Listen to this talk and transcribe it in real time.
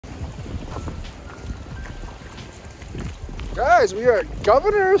Guys, we are at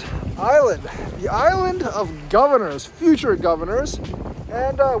Governor's Island, the island of governors, future governors,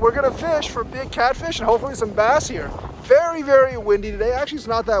 and we're gonna fish for big catfish and hopefully some bass here. Very, very windy today. Actually, it's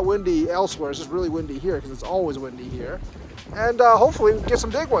not that windy elsewhere. It's just really windy here because it's always windy here. And hopefully we can get some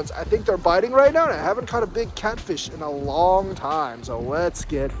big ones. I think they're biting right now, and I haven't caught a big catfish in a long time, so let's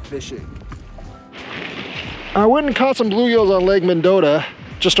get fishing. I went and caught some bluegills on Lake Mendota,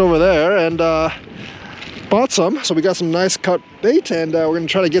 just over there, and bought some, so we got some nice cut bait, and we're gonna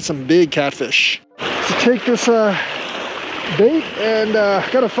try to get some big catfish. So take this bait, and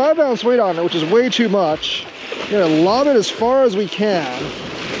got a 5-ounce weight on it, which is way too much. We're gonna lob it as far as we can.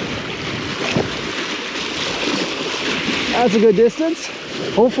 That's a good distance.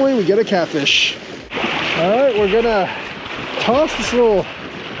 Hopefully we get a catfish. All right, we're gonna toss this little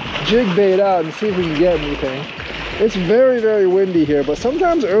jig bait out and see if we can get anything. It's very, very windy here, but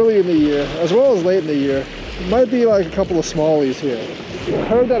sometimes early in the year, as well as late in the year, it might be like a couple of smallies here. I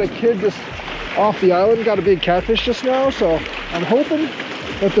heard that a kid just off the island got a big catfish just now, so I'm hoping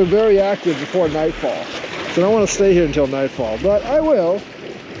that they're very active before nightfall. So I don't want to stay here until nightfall, but I will,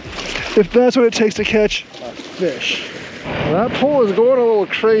 if that's what it takes to catch a fish. Well, that pole is going a little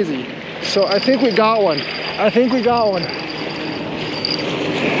crazy, so I think we got one. I think we got one.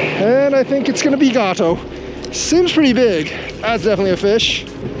 And I think it's gonna be gato. Seems pretty big. That's definitely a fish.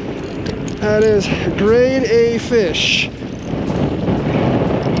 That is grade A fish.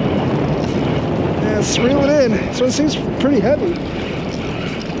 And let's reel it in. This one seems pretty heavy.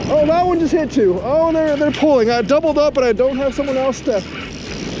 Oh, that one just hit too. Oh, they're pulling. I doubled up, but I don't have someone else to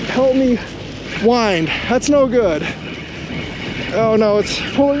help me wind. That's no good. Oh no, it's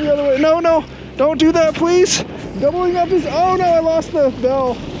pulling the other way. No, no, don't do that, please. Doubling up is, oh no, I lost the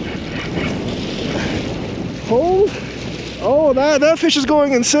bell. Hold. Oh, that fish is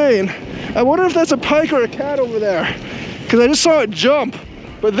going insane. I wonder if that's a pike or a cat over there, because I just saw it jump.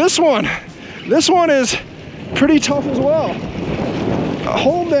 But this one is pretty tough as well.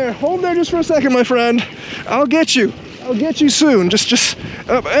 Hold there just for a second, my friend. I'll get you soon. Just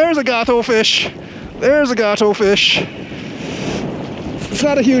there's a gato fish. There's a gato fish. It's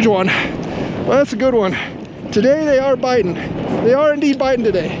not a huge one, but that's a good one. Today they are biting. They are indeed biting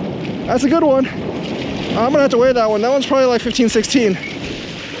today. That's a good one. I'm gonna have to weigh that one. That one's probably like 15, 16.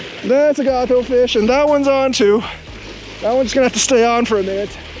 That's a gato fish, and that one's on too. That one's gonna have to stay on for a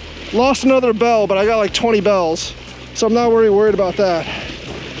minute. Lost another bell, but I got like 20 bells, so I'm not really worried about that.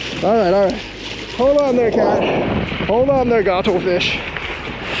 All right. Hold on there, cat. Hold on there, gato fish.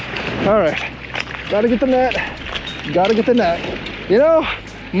 All right, gotta get the net. Gotta get the net. You know,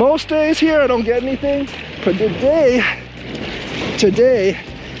 most days here I don't get anything, but today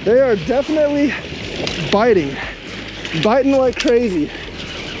they are definitely biting like crazy.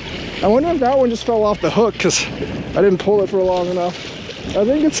 I wonder if that one just fell off the hook because I didn't pull it for long enough. I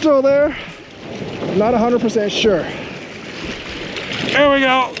think it's still there. I'm not 100% sure. There we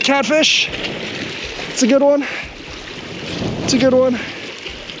go, catfish. It's a good one. It's a good one.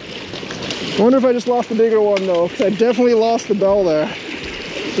 I wonder if I just lost the bigger one though, because I definitely lost the bell there,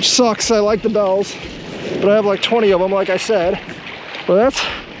 which sucks. I like the bells, but I have like 20 of them, like I said. But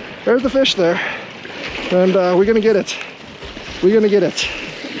there's the fish there, and we're gonna get it. We're gonna get it.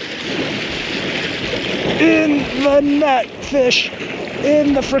 In the net, fish.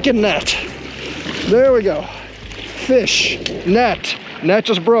 In the freaking net. There we go. Fish, net. Net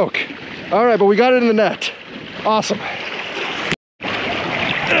just broke. All right, but we got it in the net. Awesome. All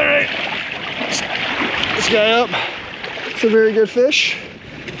right. This guy up. It's a very good fish.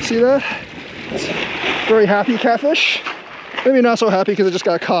 See that? It's very happy catfish. Maybe not so happy because it just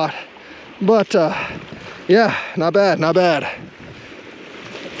got caught. But yeah, not bad, not bad.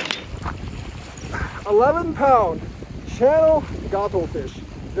 11-pound channel gato fish.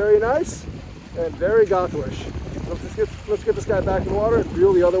 Very nice and very gato-ish. Let's get this guy back in the water and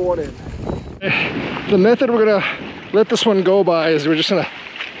reel the other one in. The method we're gonna let this one go by is we're just gonna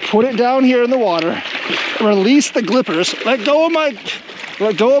put it down here in the water, release the glippers, let go of my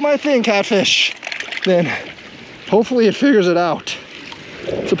thing, catfish. Then hopefully it figures it out.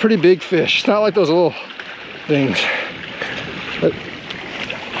 It's a pretty big fish. It's not like those little things. But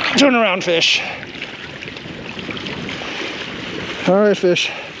turn around, fish. All right,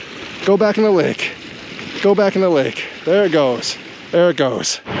 fish, go back in the lake. Go back in the lake. There it goes. There it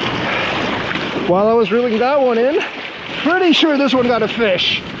goes. While I was reeling that one in, pretty sure this one got a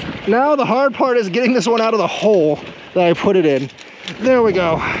fish. Now the hard part is getting this one out of the hole that I put it in. There we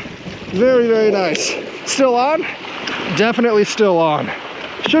go. Very, very nice. Still on? Definitely still on.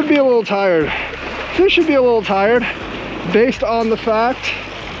 Should be a little tired. Fish should be a little tired based on the fact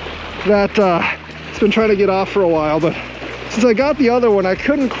that it's been trying to get off for a while, but since I got the other one, I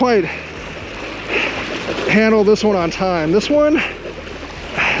couldn't quite handle this one on time. This one's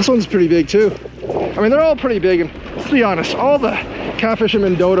pretty big too. I mean, they're all pretty big, and let's be honest, all the catfish in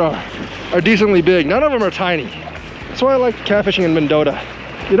Mendota are decently big. None of them are tiny. That's why I like catfishing in Mendota.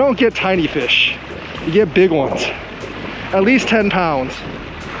 You don't get tiny fish, you get big ones. At least 10 pounds.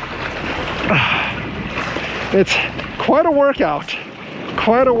 It's quite a workout.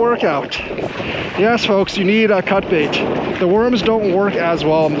 Quite a workout. Yes, folks, you need a cut bait. The worms don't work as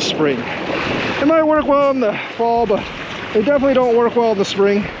well in the spring. They might work well in the fall, but they definitely don't work well in the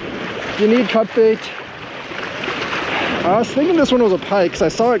spring. You need cut bait. I was thinking this one was a pike because I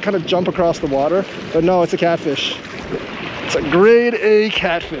saw it kind of jump across the water, but no, it's a catfish. It's a grade A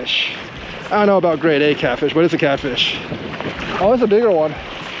catfish. I don't know about grade A catfish, but it's a catfish. Oh, it's a bigger one.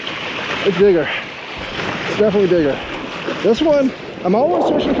 It's bigger. It's definitely bigger. This one, I'm always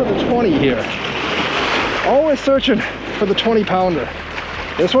searching for the 20 here. Always searching for the 20 pounder.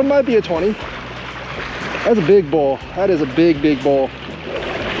 This one might be a 20. That's a big bull. That is a big, big bull.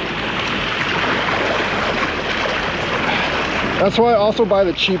 That's why I also buy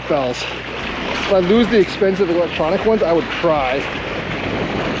the cheap bells. If I lose the expensive electronic ones, I would cry.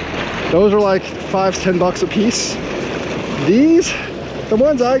 Those are like $5 to $10 a piece. These, the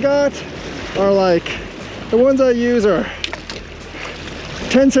ones I got, are like, the ones I use are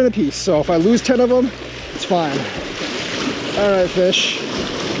 10 cents a piece. So if I lose 10 of them, it's fine. All right, fish.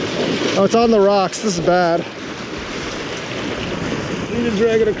 Oh, it's on the rocks. This is bad. Need to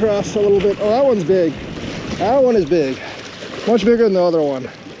drag it across a little bit. Oh, that one's big. That one is big. Much bigger than the other one.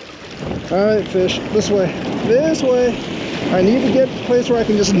 All right, fish. This way. This way. I need to get to a place where I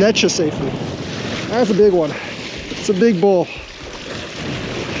can just net you safely. That's a big one. It's a big bull.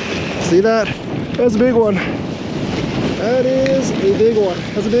 See that? That's a big one. That is a big one.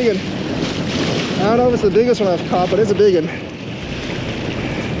 That's a big one. I don't know if it's the biggest one I've caught, but it's a big one.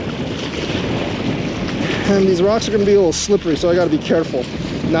 And these rocks are going to be a little slippery, so I got to be careful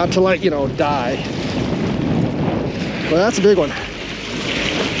not to, like, you know, die. But that's a big one.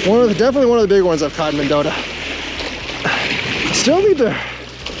 Definitely one of the big ones I've caught in Mendota. Still need to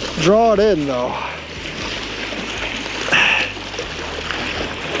draw it in though.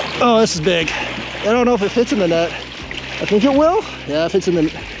 Oh, this is big. I don't know if it fits in the net. I think it will. Yeah, it fits in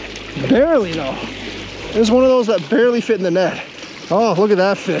the, barely though. It's one of those that barely fit in the net. Oh, look at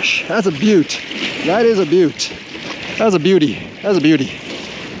that fish. That's a beaut. That is a beaut. That's a beauty. That's a beauty.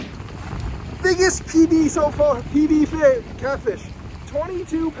 Biggest PB so far, PB catfish.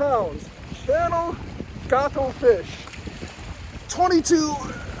 22 pounds. Channel gato fish. 22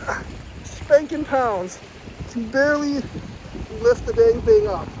 spanking pounds. Can barely lift the dang thing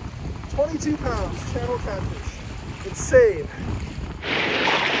up. 22 pounds, channel catfish. Insane.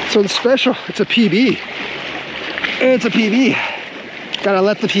 So it's special. It's a PB. It's a PB. Gotta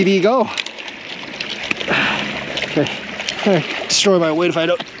let the PB go. Okay. Destroy my weight if I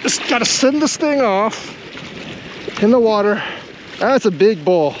don't. Just gotta send this thing off in the water. That's a big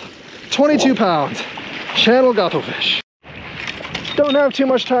bull. 22 pounds. Channel gato fish. Don't have too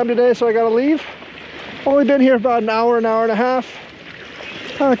much time today, so I gotta leave. Only been here about an hour and a half.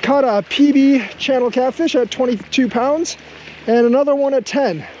 I caught a PB channel catfish at 22 pounds and another one at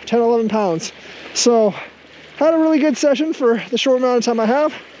 11 pounds. So had a really good session for the short amount of time I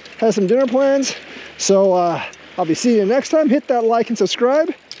have. Had some dinner plans. So I'll be seeing you next time. Hit that like and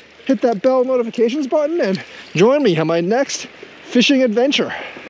subscribe. Hit that bell notifications button and join me on my next fishing adventure.